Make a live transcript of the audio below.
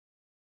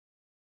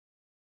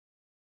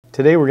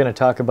Today we're going to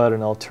talk about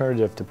an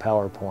alternative to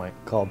PowerPoint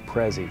called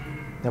Prezi.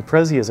 Now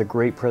Prezi is a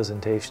great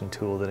presentation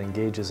tool that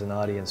engages an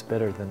audience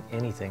better than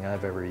anything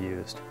I've ever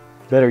used.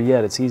 Better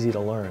yet, it's easy to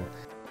learn.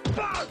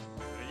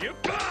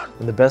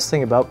 And the best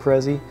thing about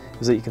Prezi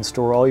is that you can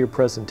store all your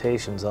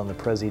presentations on the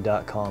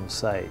Prezi.com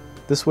site.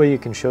 This way you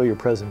can show your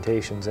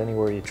presentations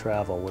anywhere you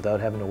travel without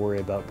having to worry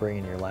about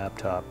bringing your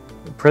laptop.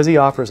 Prezi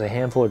offers a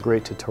handful of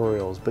great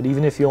tutorials, but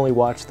even if you only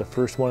watch the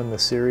first one in the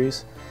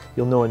series,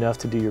 you'll know enough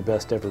to do your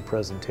best ever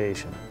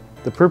presentation.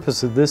 The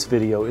purpose of this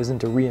video isn't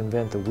to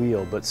reinvent the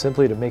wheel, but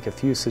simply to make a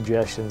few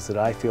suggestions that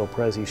I feel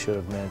Prezi should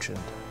have mentioned.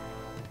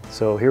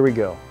 So here we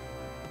go.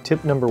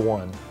 Tip number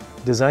 1.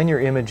 Design your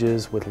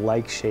images with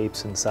like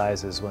shapes and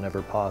sizes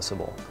whenever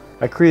possible.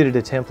 I created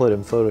a template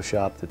in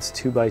Photoshop that's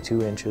 2 by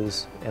 2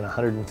 inches and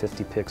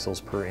 150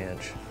 pixels per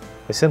inch.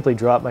 I simply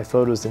drop my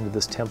photos into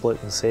this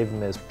template and save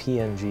them as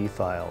PNG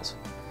files.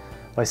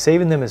 By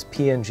saving them as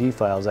PNG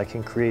files, I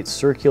can create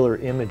circular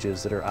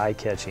images that are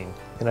eye-catching,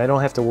 and I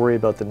don't have to worry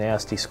about the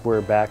nasty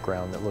square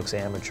background that looks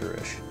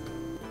amateurish.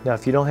 Now,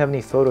 if you don't have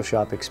any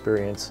Photoshop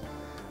experience,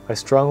 I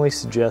strongly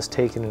suggest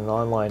taking an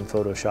online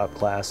Photoshop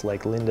class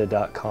like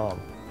lynda.com.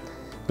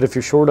 But if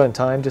you're short on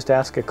time, just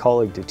ask a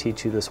colleague to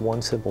teach you this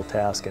one simple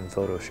task in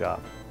Photoshop.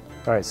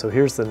 Alright, so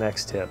here's the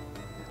next tip.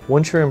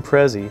 Once you're in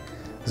Prezi,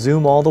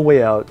 zoom all the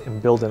way out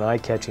and build an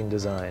eye-catching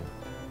design.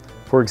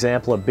 For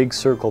example, a big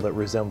circle that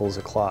resembles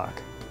a clock.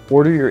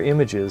 Order your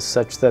images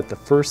such that the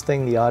first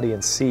thing the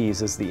audience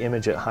sees is the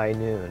image at high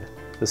noon.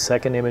 The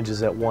second image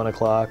is at 1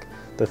 o'clock,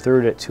 the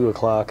third at 2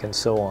 o'clock, and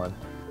so on.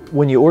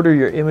 When you order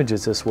your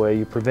images this way,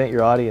 you prevent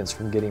your audience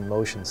from getting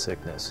motion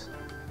sickness.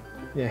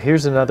 Yeah,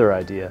 here's another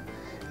idea.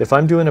 If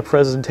I'm doing a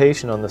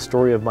presentation on the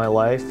story of my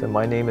life and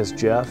my name is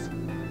Jeff,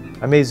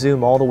 I may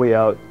zoom all the way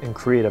out and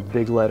create a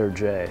big letter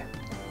J.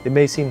 It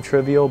may seem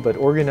trivial, but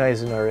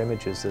organizing our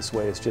images this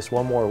way is just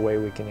one more way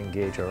we can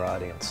engage our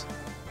audience.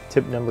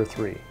 Tip number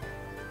 3.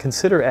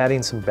 Consider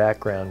adding some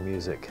background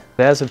music.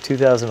 As of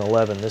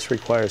 2011, this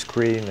requires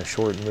creating a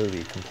short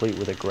movie complete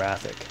with a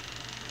graphic.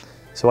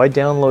 So I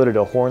downloaded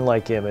a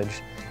horn-like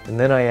image, and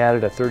then I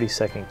added a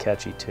 30-second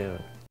catchy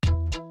tune.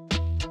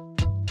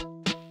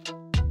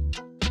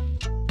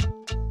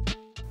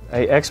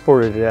 I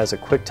exported it as a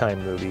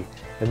QuickTime movie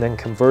and then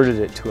converted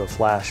it to a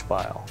Flash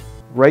file.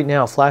 Right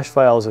now, Flash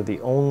files are the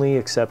only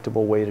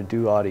acceptable way to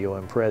do audio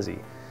in Prezi,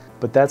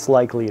 but that's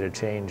likely to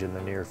change in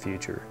the near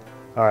future.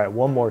 Alright,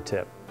 one more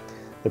tip.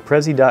 The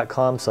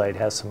Prezi.com site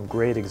has some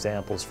great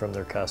examples from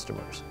their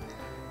customers.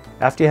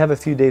 After you have a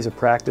few days of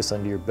practice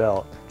under your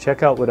belt,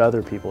 check out what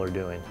other people are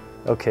doing.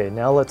 Okay,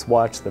 now let's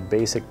watch the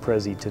basic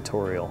Prezi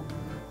tutorial.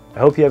 I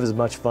hope you have as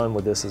much fun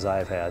with this as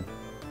I've had.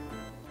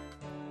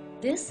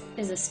 This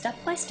is a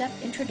step-by-step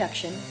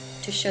introduction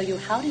to show you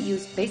how to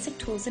use basic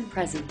tools in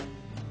Prezi.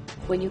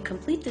 When you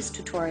complete this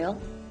tutorial,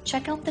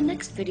 check out the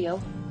next video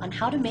on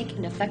how to make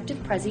an effective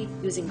Prezi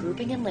using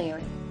grouping and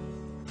layering.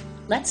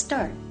 Let's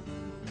start.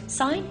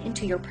 Sign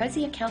into your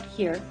Prezi account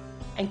here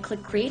and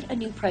click Create a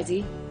new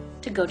Prezi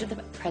to go to the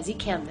Prezi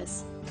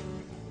canvas.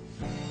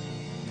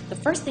 The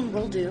first thing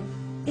we'll do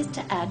is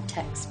to add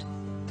text.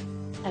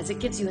 As it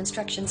gives you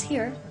instructions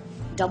here,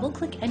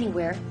 double-click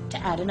anywhere to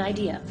add an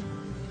idea.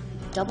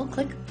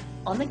 Double-click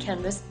on the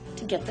canvas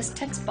to get this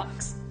text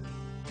box.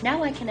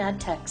 Now I can add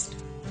text.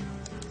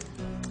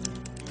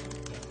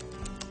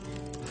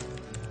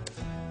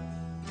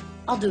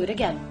 I'll do it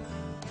again.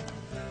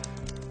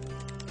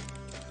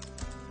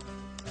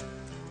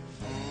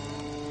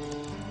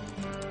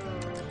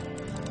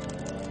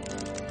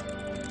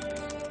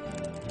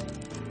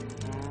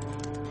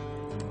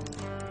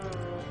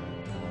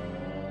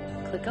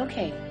 Click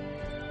OK.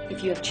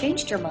 If you have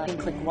changed your mind,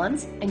 click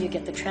once and you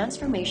get the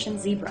transformation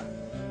zebra.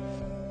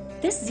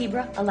 This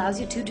zebra allows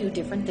you to do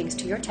different things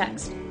to your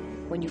text.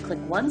 When you click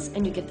once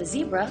and you get the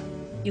zebra,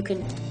 you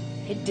can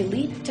hit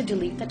delete to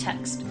delete the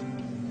text.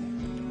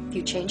 If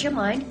you change your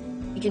mind,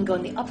 you can go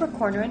in the upper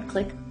corner and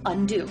click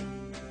undo.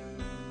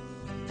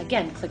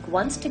 Again, click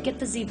once to get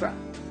the zebra.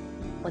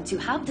 Once you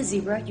have the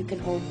zebra, you can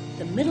hold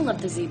the middle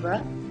of the zebra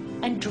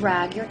and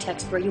drag your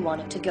text where you want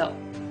it to go.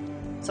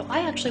 So I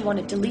actually want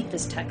to delete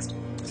this text,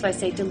 so I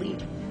say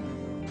delete.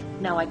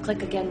 Now I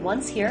click again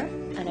once here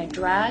and I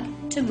drag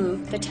to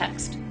move the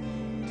text.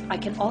 I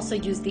can also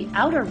use the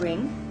outer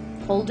ring,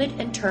 hold it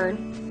and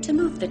turn to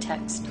move the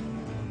text.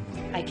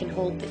 I can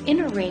hold the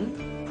inner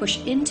ring, push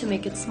in to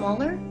make it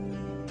smaller,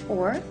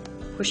 or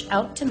push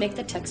out to make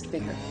the text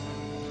bigger.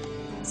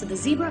 So the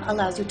zebra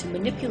allows you to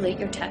manipulate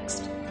your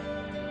text.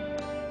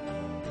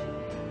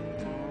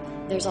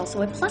 There's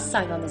also a plus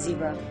sign on the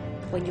zebra.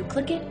 When you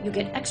click it, you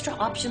get extra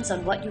options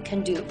on what you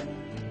can do.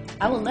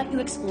 I will let you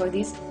explore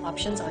these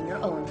options on your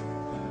own.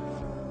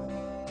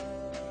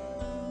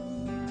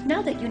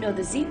 Now that you know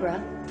the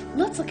zebra,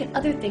 let's look at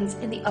other things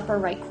in the upper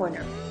right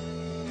corner.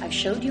 I've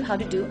showed you how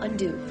to do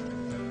undo.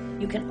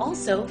 You can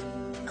also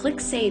click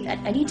Save at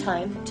any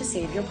time to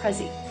save your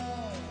Prezi.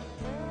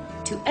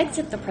 To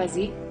exit the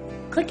Prezi,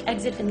 click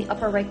Exit in the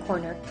upper right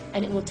corner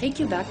and it will take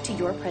you back to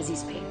your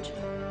Prezi's page.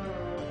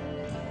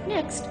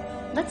 Next,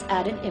 let's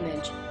add an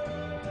image.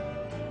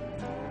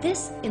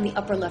 This, in the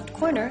upper left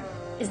corner,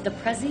 is the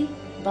Prezi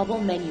bubble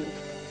menu.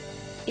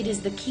 It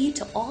is the key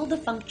to all the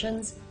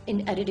functions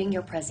in editing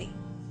your Prezi.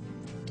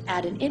 To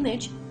add an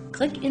image,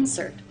 click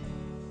Insert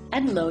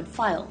and Load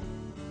File.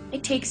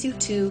 It takes you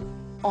to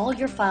all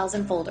your files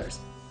and folders.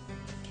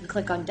 You can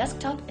click on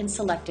Desktop and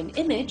select an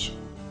image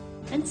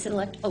and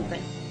select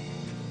Open.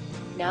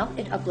 Now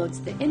it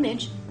uploads the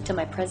image to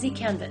my Prezi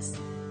canvas.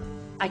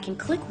 I can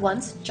click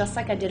once, just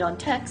like I did on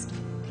text,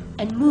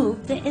 and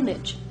move the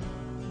image.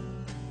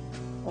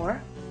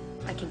 Or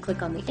I can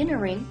click on the inner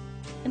ring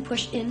and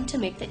push in to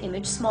make the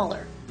image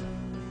smaller.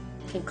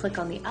 I can click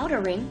on the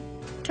outer ring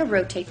to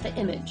rotate the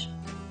image.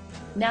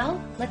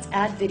 Now let's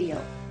add video.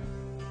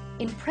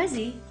 In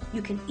Prezi,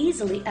 you can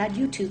easily add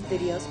YouTube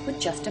videos with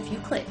just a few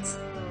clicks.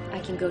 I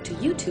can go to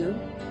YouTube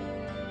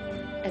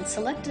and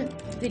select a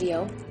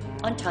video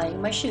on tying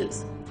my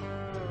shoes.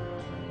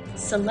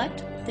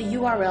 Select the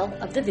URL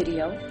of the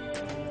video,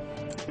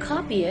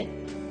 copy it,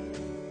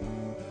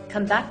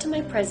 come back to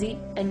my Prezi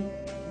and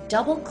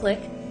double-click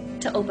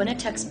to open a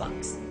text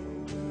box.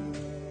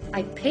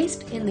 I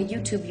paste in the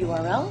YouTube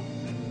URL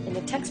in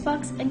the text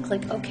box and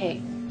click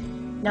OK.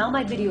 Now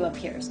my video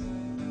appears.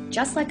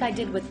 Just like I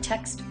did with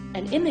text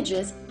and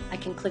images, I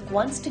can click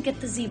once to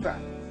get the zebra.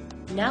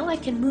 Now I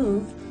can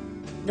move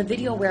the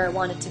video where I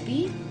want it to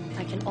be.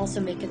 I can also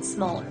make it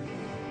smaller.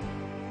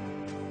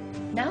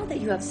 Now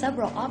that you have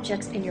several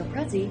objects in your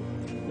Prezi,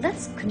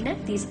 let's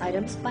connect these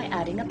items by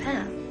adding a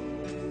path.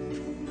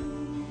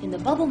 In the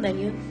bubble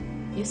menu,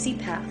 you see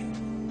Path.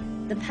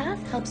 The path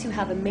helps you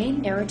have a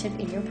main narrative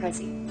in your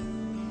Prezi.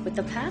 With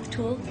the Path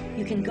tool,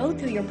 you can go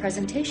through your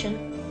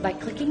presentation by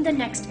clicking the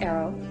next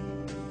arrow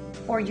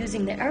or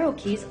using the arrow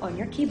keys on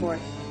your keyboard,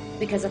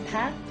 because a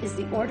path is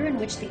the order in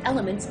which the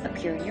elements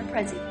appear in your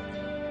Prezi.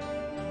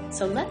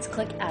 So let's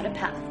click Add a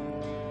Path.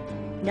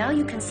 Now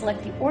you can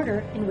select the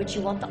order in which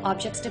you want the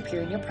objects to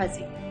appear in your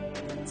Prezi.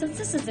 Since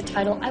this is the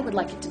title, I would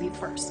like it to be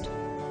first.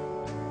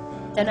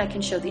 Then I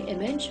can show the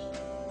image,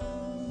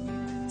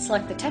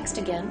 select the text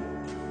again,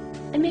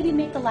 and maybe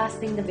make the last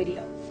thing the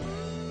video.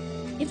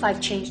 If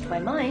I've changed my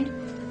mind,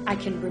 I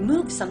can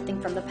remove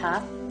something from the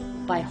path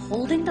by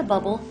holding the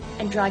bubble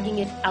and dragging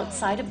it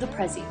outside of the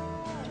Prezi.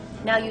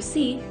 Now you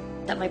see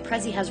that my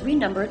Prezi has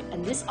renumbered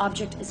and this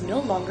object is no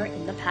longer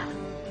in the path.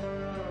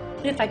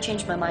 But if I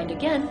change my mind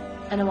again,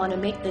 and I want to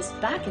make this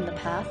back in the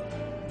path,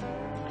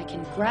 I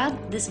can grab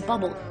this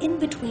bubble in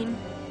between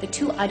the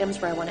two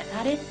items where I want to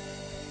add it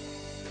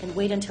and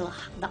wait until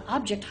the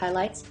object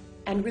highlights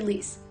and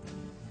release.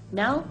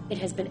 Now it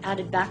has been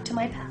added back to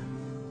my path.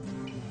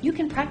 You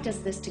can practice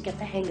this to get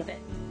the hang of it.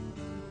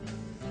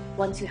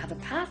 Once you have a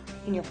path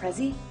in your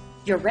Prezi,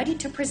 you're ready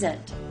to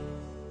present.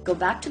 Go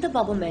back to the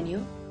bubble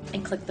menu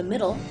and click the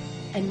middle,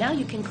 and now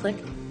you can click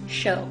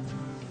Show.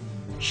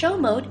 Show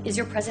mode is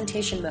your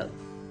presentation mode.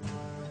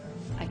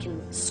 I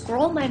can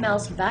scroll my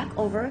mouse back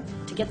over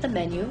to get the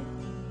menu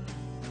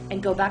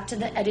and go back to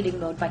the editing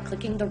mode by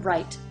clicking the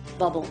right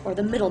bubble or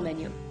the middle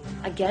menu.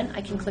 Again,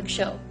 I can click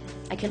Show.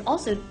 I can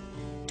also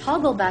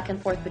toggle back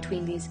and forth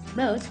between these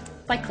modes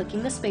by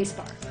clicking the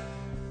spacebar.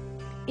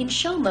 In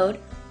Show mode,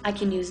 I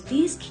can use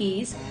these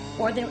keys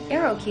or the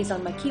arrow keys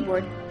on my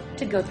keyboard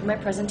to go through my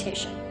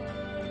presentation.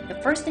 The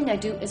first thing I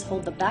do is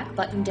hold the back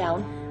button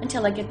down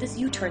until I get this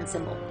U-turn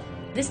symbol.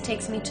 This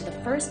takes me to the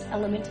first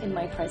element in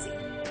my Prezi.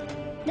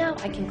 Now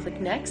I can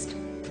click Next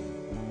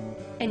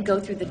and go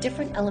through the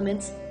different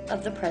elements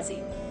of the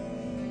Prezi.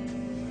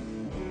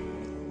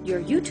 Your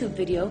YouTube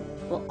video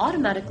will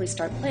automatically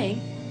start playing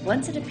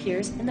once it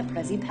appears in the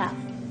Prezi path.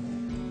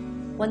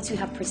 Once you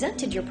have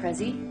presented your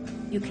Prezi,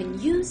 you can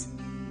use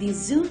these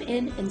zoom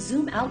in and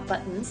zoom out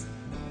buttons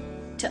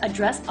to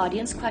address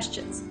audience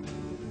questions.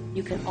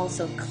 You can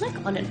also click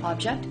on an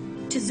object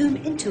to zoom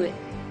into it.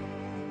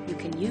 You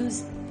can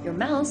use your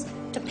mouse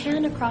to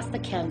pan across the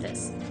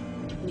canvas.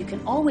 You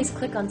can always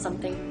click on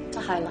something to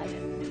highlight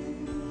it.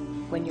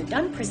 When you're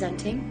done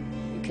presenting,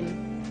 you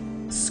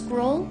can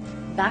scroll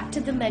back to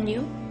the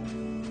menu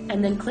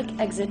and then click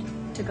Exit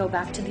to go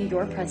back to the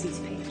Your Prezi's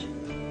page.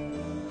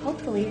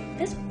 Hopefully,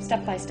 this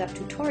step-by-step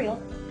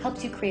tutorial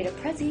helps you create a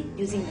Prezi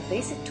using the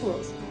basic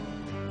tools.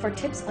 For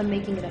tips on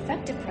making an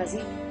effective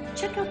Prezi,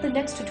 check out the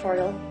next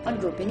tutorial on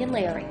grouping and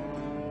layering.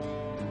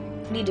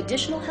 Need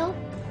additional help?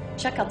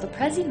 Check out the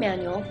Prezi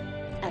manual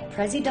at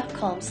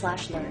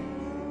prezi.com/learn.